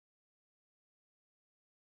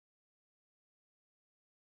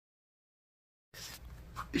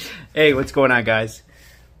Hey, what's going on, guys?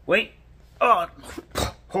 Wait. Oh,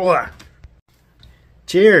 hold on.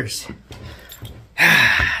 Cheers.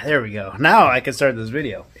 There we go. Now I can start this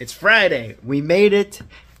video. It's Friday. We made it.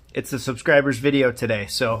 It's a subscribers video today.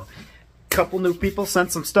 So, a couple new people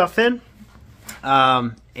sent some stuff in.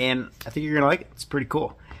 And I think you're going to like it. It's pretty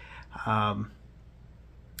cool.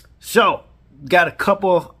 So, got a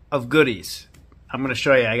couple of goodies. I'm going to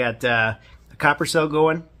show you. I got a copper cell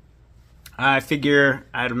going. I figure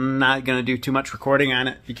I'm not going to do too much recording on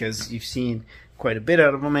it because you've seen quite a bit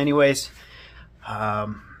out of them anyways.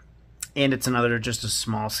 And it's another just a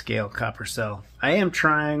small scale copper cell. I am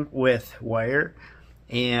trying with wire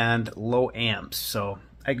and low amps. So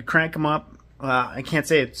I could crank them up. I can't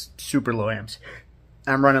say it's super low amps.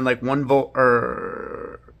 I'm running like 1 volt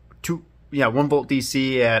or 1 volt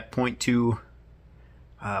DC at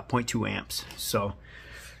 0.2 amps. So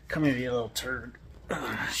come here, you little turd.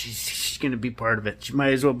 She's gonna be part of it. She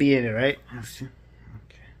might as well be in it, right? Okay.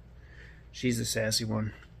 She's the sassy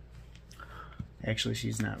one. Actually,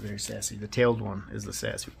 she's not very sassy. The tailed one is the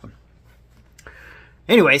sassy one.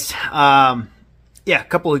 Anyways, yeah, a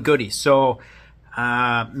couple of goodies. So,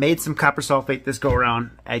 made some copper sulfate this go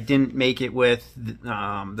around. I didn't make it with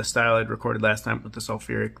the style I'd recorded last time with the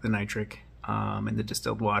sulfuric, the nitric, and the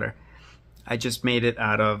distilled water. I just made it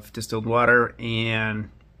out of distilled water and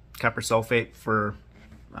copper sulfate for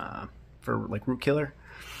like root killer.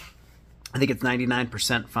 I think it's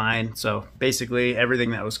 99% fine. So basically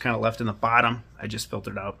everything that was kind of left in the bottom, I just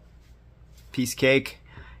filtered out. Piece cake.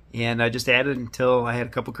 And I just added until I had a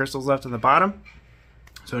couple crystals left in the bottom.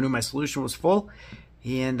 So I knew my solution was full.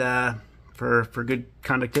 And for good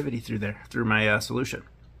conductivity through there, through my solution.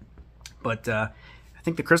 But I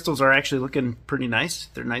think the crystals are actually looking pretty nice.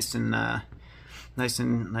 They're nice and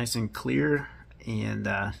clear. And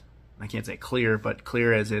I can't say clear, but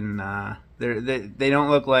clear as in they don't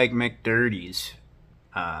look like McDirty's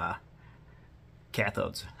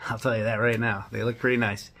cathodes. I'll tell you that right now. They look pretty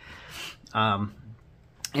nice. And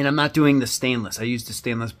I'm not doing the stainless. I used the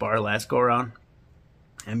stainless bar last go around.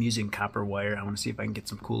 I'm using copper wire. I want to see if I can get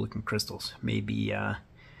some cool looking crystals. Maybe so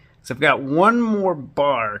I've got one more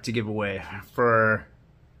bar to give away for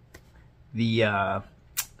the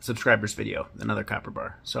subscribers video, another copper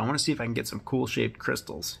bar. So I want to see if I can get some cool shaped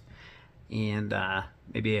crystals and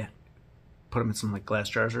maybe put them in some like glass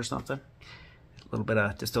jars or something. A little bit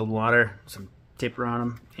of distilled water, some taper on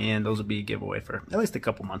them, and those will be a giveaway for at least a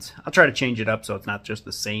couple months. I'll try to change it up so it's not just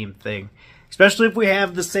the same thing, especially if we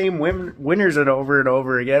have the same winners over and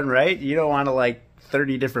over again, right? You don't want to like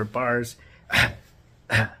 30 different bars.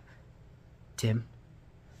 Tim.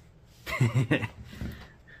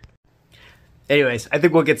 Anyways, I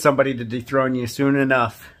think we'll get somebody to dethrone you soon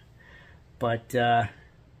enough. But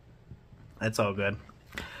that's all good.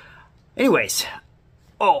 Anyways,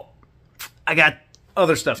 oh, I got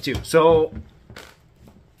other stuff too. So,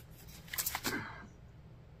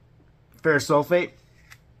 ferrous sulfate.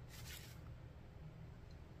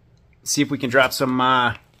 See if we can drop some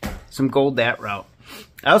gold that route.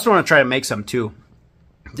 I also want to try to make some too.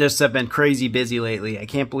 Just have been crazy busy lately. I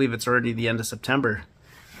can't believe it's already the end of September.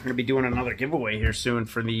 We're gonna be doing another giveaway here soon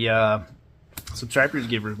for the subscribers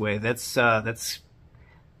giveaway. That's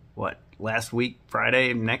what, last week,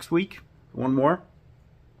 Friday, next week, one more.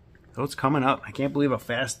 So it's coming up. I can't believe how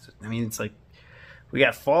fast. I mean, it's like we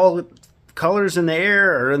got fall colors in the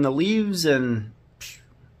air or in the leaves, and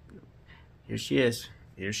here she is.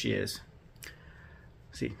 Here she is.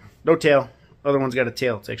 See, no tail. Other one's got a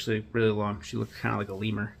tail. It's actually really long. She looks kind of like a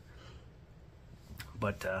lemur,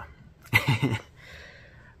 but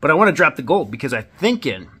but I want to drop the gold because I'm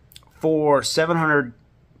thinking for 700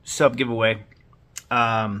 sub giveaway,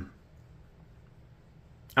 I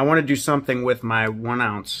want to do something with my 1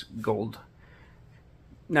 ounce gold.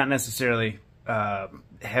 Not necessarily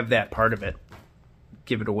have that part of it,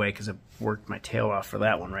 give it away because I've worked my tail off for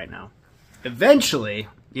that one right now. Eventually,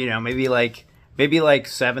 you know, maybe like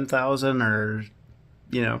 7,000 or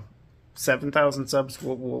 7,000 subs.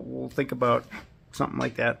 We'll think about something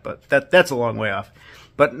like that, but that's a long way off.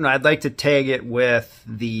 But no, I'd like to tag it with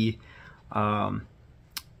the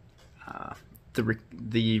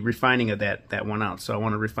refining of that 1 ounce. So I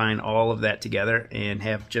want to refine all of that together and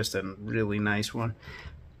have just a really nice one.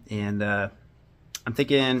 And I'm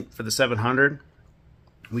thinking for the 700,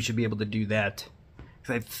 we should be able to do that.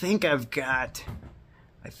 'Cause I think I've got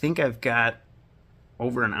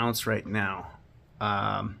over 1 ounce right now.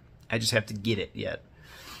 I just have to get it yet.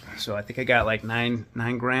 So I think I got like 9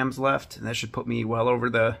 grams left, and that should put me well over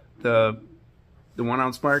the 1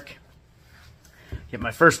 ounce mark. Get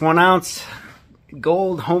my first 1 ounce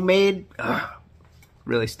gold homemade.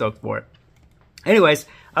 Really stoked for it. Anyways,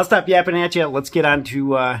 I'll stop yapping at you. Let's get on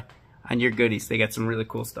to on your goodies. They got some really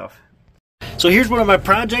cool stuff. So here's one of my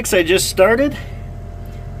projects I just started.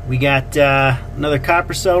 We got another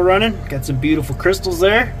copper cell running. Got some beautiful crystals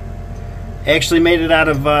there. Actually made it out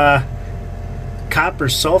of copper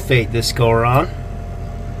sulfate this go around.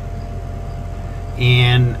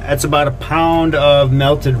 And that's about a pound of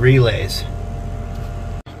melted relays.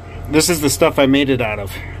 This is the stuff I made it out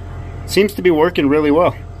of. Seems to be working really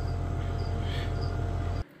well.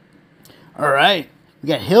 Alright, we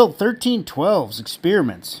got Hill 1312's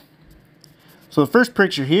experiments. So the first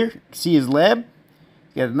picture here, you can see his lab.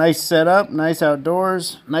 Got a nice setup, nice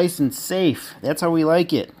outdoors, nice and safe. That's how we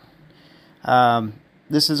like it.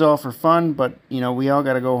 This is all for fun, but you know, we all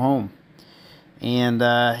got to go home. And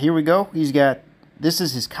here we go. He's got, this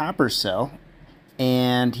is his copper cell.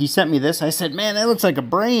 And he sent me this. I said, man, that looks like a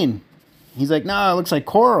brain. He's like, no, it looks like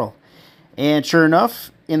coral. And sure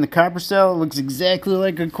enough, in the copper cell, it looks exactly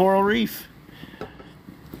like a coral reef.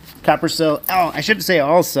 Copper cell, oh, I shouldn't say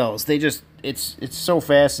all cells. They just, it's so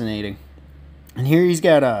fascinating. And here he's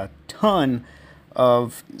got a ton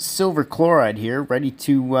of silver chloride here, ready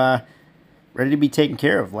to be taken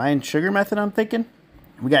care of. Lion sugar method, I'm thinking.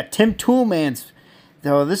 We got Tim Toolman's.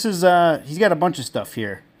 So this is he's got a bunch of stuff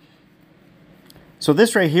here. So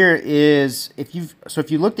this right here is if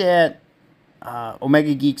you looked at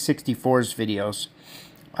Omega Geek 64's videos,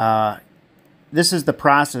 this is the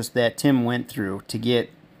process that Tim went through to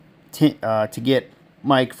get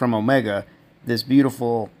Mike from Omega this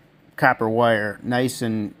beautiful copper wire, nice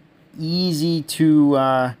and easy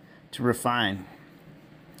to refine.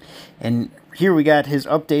 And here we got his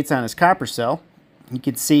updates on his copper cell. You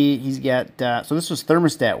can see he's got so this was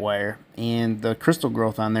thermostat wire, and the crystal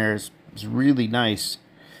growth on there is really nice.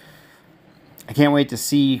 I can't wait to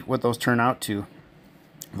see what those turn out to.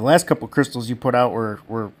 The last couple crystals you put out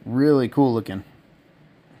were really cool looking.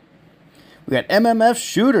 We got MMF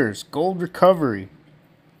shooters, gold recovery.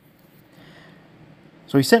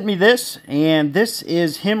 So he sent me this, and this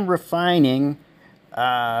is him refining,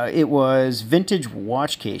 it was vintage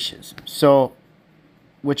watch cases, so,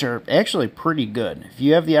 which are actually pretty good. If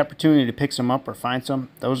you have the opportunity to pick some up or find some,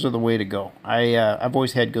 those are the way to go. I've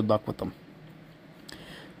always had good luck with them.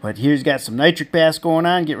 But here's got some nitric bass going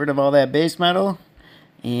on, get rid of all that base metal.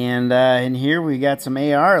 And in here we got some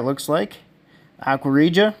AR, it looks like. Aqua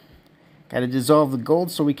Regia. Got to dissolve the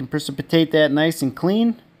gold so we can precipitate that nice and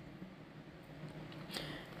clean.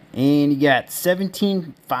 And you got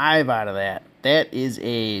 17.5 out of that. That is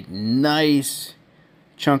a nice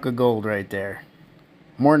chunk of gold right there.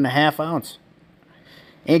 More than a ½ ounce.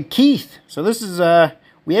 And Keith. So this is,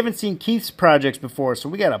 we haven't seen Keith's projects before, so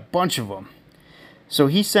we got a bunch of them. So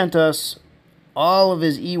he sent us all of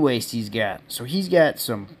his e-waste he's got. So he's got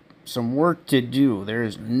some work to do. There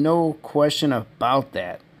is no question about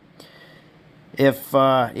that. If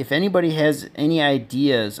anybody has any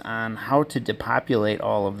ideas on how to depopulate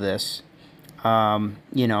all of this,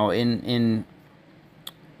 you know,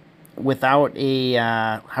 without a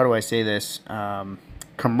how do I say this,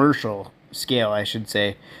 commercial scale, I should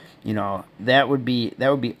say, you know, that would be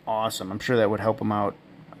awesome. I'm sure that would help them out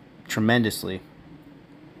tremendously.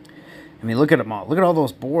 I mean, look at them all. Look at all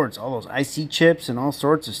those boards, all those IC chips, and all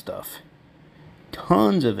sorts of stuff.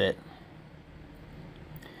 Tons of it.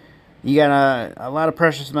 You got a lot of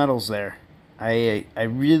precious metals there. I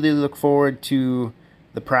really look forward to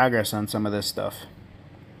the progress on some of this stuff.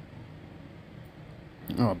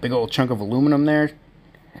 Oh, a big old chunk of aluminum there.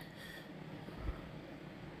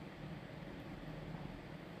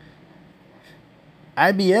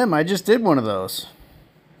 IBM, I just did one of those.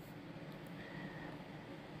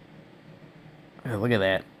 Oh, look at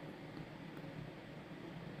that.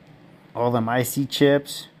 All them IC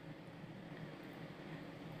chips.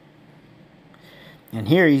 And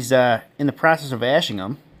here he's in the process of ashing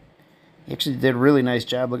them. He actually did a really nice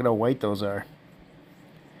job. Look at how white those are.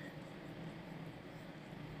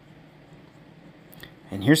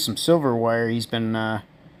 And here's some silver wire he's been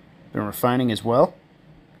refining as well.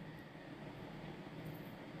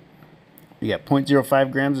 You got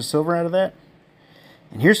 0.05 grams of silver out of that.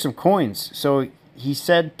 And here's some coins. So he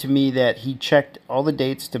said to me that he checked all the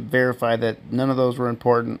dates to verify that none of those were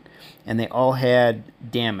important, and they all had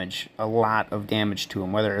damage, a lot of damage to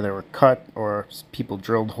them, whether they were cut or people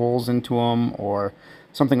drilled holes into them or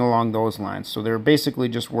something along those lines. So they're basically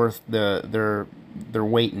just worth their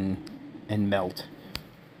weight in melt.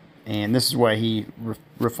 And this is why he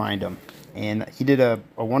refined them. And he did a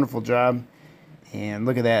wonderful job. And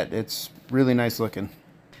look at that. It's really nice looking.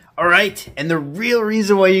 All right. And the real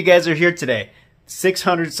reason why you guys are here today,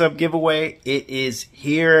 600 sub giveaway. It is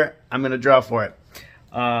here. I'm going to draw for it.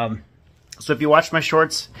 So if you watched my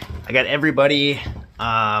shorts, I got everybody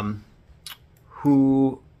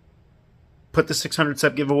who put the 600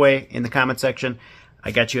 sub giveaway in the comment section. I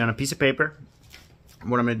got you on a piece of paper.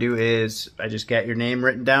 What I'm going to do is I just got your name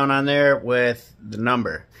written down on there with the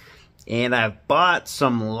number. And I've bought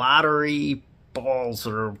some lottery balls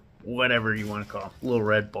or whatever you want to call them, little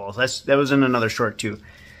red balls. That was in another short too.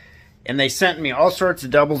 And they sent me all sorts of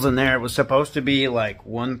doubles in there. It was supposed to be like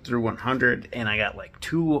 1 through 100, and I got like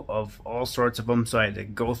 2 of all sorts of them, so I had to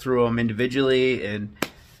go through them individually, and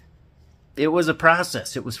it was a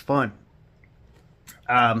process. It was fun.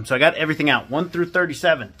 So I got everything out, 1 through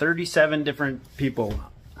 37. 37 different people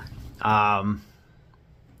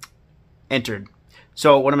entered.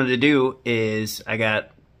 So what I'm going to do is I got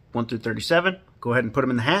 1 through 37. Go ahead and put them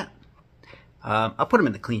in the hat. I'll put them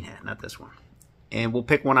in the clean hat, not this one. And we'll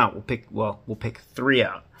pick one out. We'll pick 3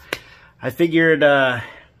 out. I figured I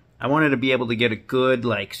wanted to be able to get a good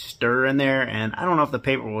like stir in there, and I don't know if the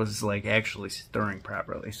paper was like actually stirring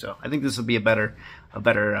properly. So I think this will be a better,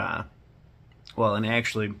 well, an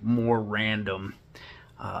actually more random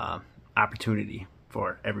opportunity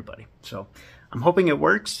for everybody. So I'm hoping it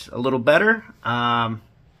works a little better.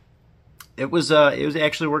 It was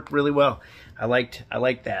actually worked really well. I liked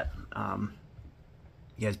that.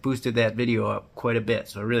 You guys boosted that video up quite a bit,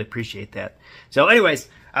 so I really appreciate that. So anyways,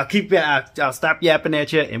 I'll stop yapping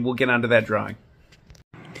at you, and we'll get on to that drawing.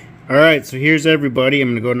 Alright, so here's everybody. I'm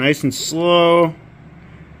going to go nice and slow,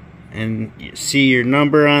 and you see your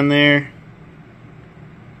number on there.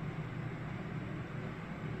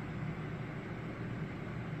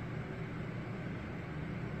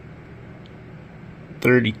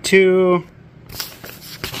 $32.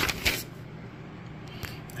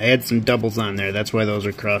 I had some doubles on there. That's why those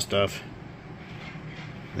are crossed off.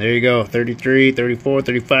 There you go. 33, 34,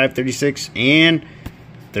 35, 36, and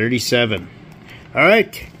 37. All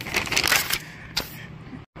right.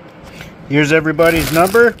 Here's everybody's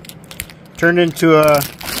number. Turned into a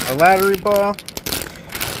lottery ball.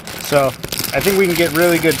 So I think we can get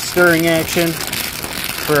really good stirring action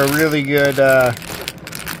for a really good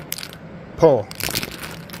pull.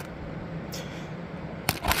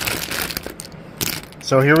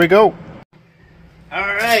 So here we go.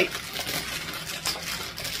 All right.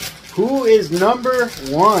 Who is number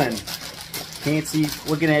 1? Can't see.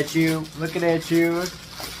 Looking at you. Looking at you. It's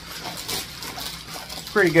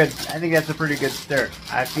pretty good. I think that's a pretty good stir.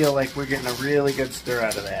 I feel like we're getting a really good stir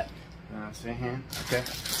out of that. See here. Okay.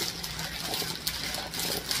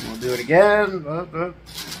 We'll do it again.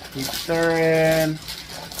 Keep stirring.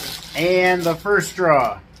 And the first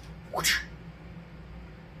draw.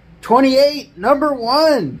 28, number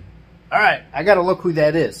 1. All right, I gotta look who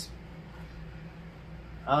that is.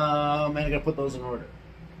 And I gotta put those in order.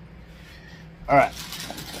 All right,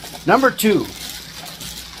 number 2.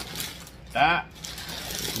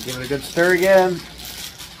 Give it a good stir again.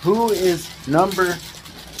 Who is number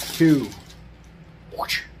 2?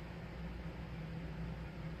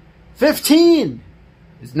 15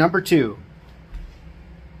 is number 2.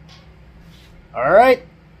 All right,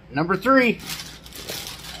 number 3.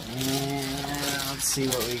 And let's see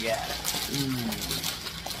what we got.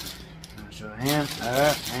 I'll show a hand.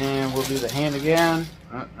 And we'll do the hand again.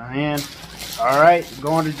 A hand. All right,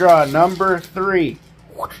 going to draw number 3.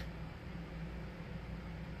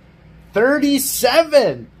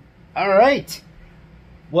 37. All right.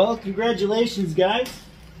 Well, congratulations, guys.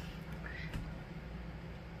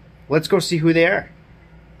 Let's go see who they are.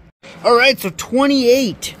 All right, so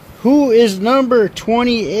 28. Who is number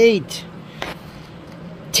 28?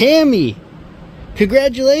 Tammy.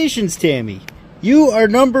 Congratulations, Tammy. You are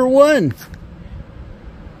number 1.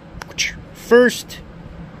 First.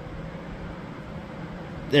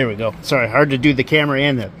 There we go. Sorry, hard to do the camera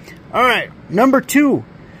and the. All right, number 2.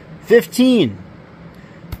 15.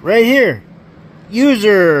 Right here.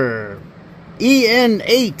 User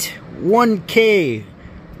EN8 1K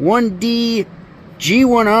 1D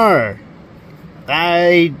G1R.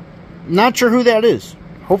 I'm not sure who that is.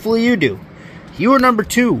 Hopefully you do. You are number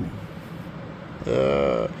 2.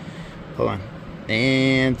 Hold on.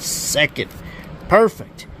 And second.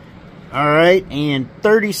 Perfect. All right. And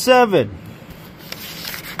 37.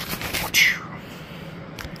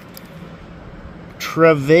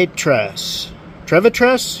 Trevitress?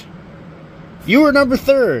 You were number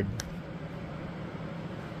 3rd.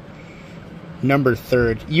 Number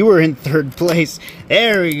 3rd. You were in 3rd place.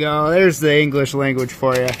 There we go. There's the English language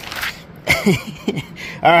for you.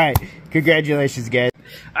 All right. Congratulations, guys.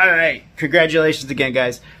 All right. Congratulations again,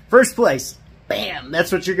 guys. First place. Bam.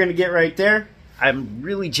 That's what you're going to get right there. I'm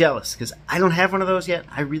really jealous because I don't have one of those yet.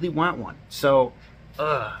 I really want one. So,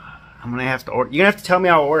 I'm gonna have to order. You're gonna have to tell me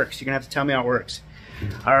how it works. You're gonna have to tell me how it works.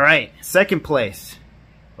 All right, second place.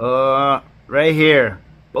 Right here.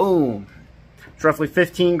 Boom. It's roughly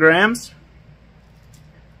 15 grams.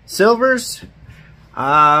 Silvers,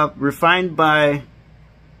 refined by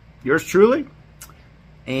yours truly,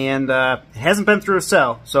 and it hasn't been through a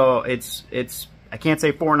cell, so it's I can't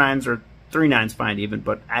say 4 nines or 3 nines fine even,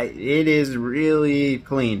 but it is really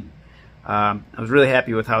clean. I was really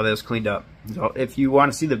happy with how this cleaned up. So if you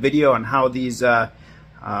want to see the video on how these were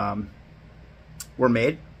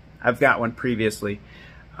made, I've got one previously.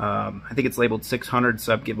 I think it's labeled 600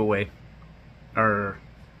 sub giveaway, or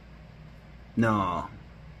no,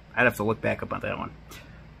 I'd have to look back up on that one.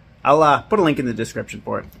 I'll put a link in the description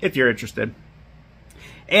for it if you're interested.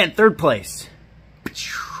 And third place.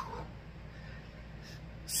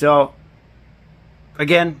 So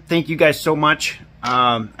again, thank you guys so much.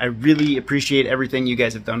 I really appreciate everything you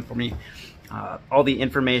guys have done for me. All the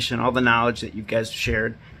information, all the knowledge that you guys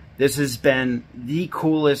shared. This has been the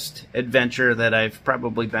coolest adventure that I've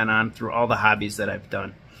probably been on through all the hobbies that I've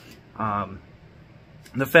done.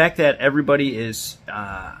 The fact that everybody is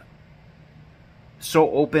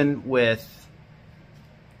so open with,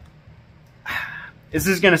 this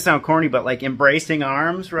is going to sound corny, but like embracing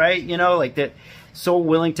arms, right? You know, like that, so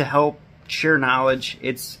willing to help, share knowledge.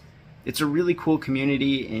 It's a really cool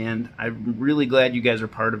community, and I'm really glad you guys are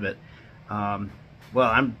part of it.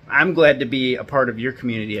 Well, I'm glad to be a part of your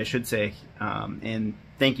community, I should say. And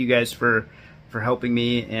thank you guys for helping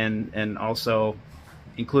me and also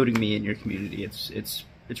including me in your community. It's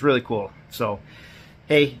really cool. So,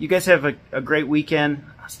 hey, you guys have a great weekend.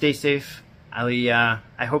 Stay safe. I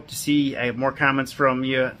hope to see more comments from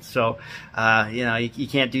you. So, you know, you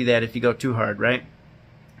can't do that if you go too hard, right?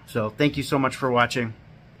 So, thank you so much for watching,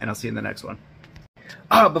 and I'll see you in the next one.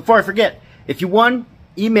 Oh, before I forget, if you won,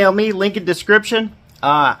 email me, link in description.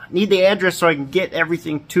 Need the address so I can get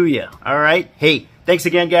everything to you. All right? Hey, thanks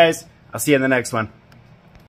again, guys. I'll see you in the next one.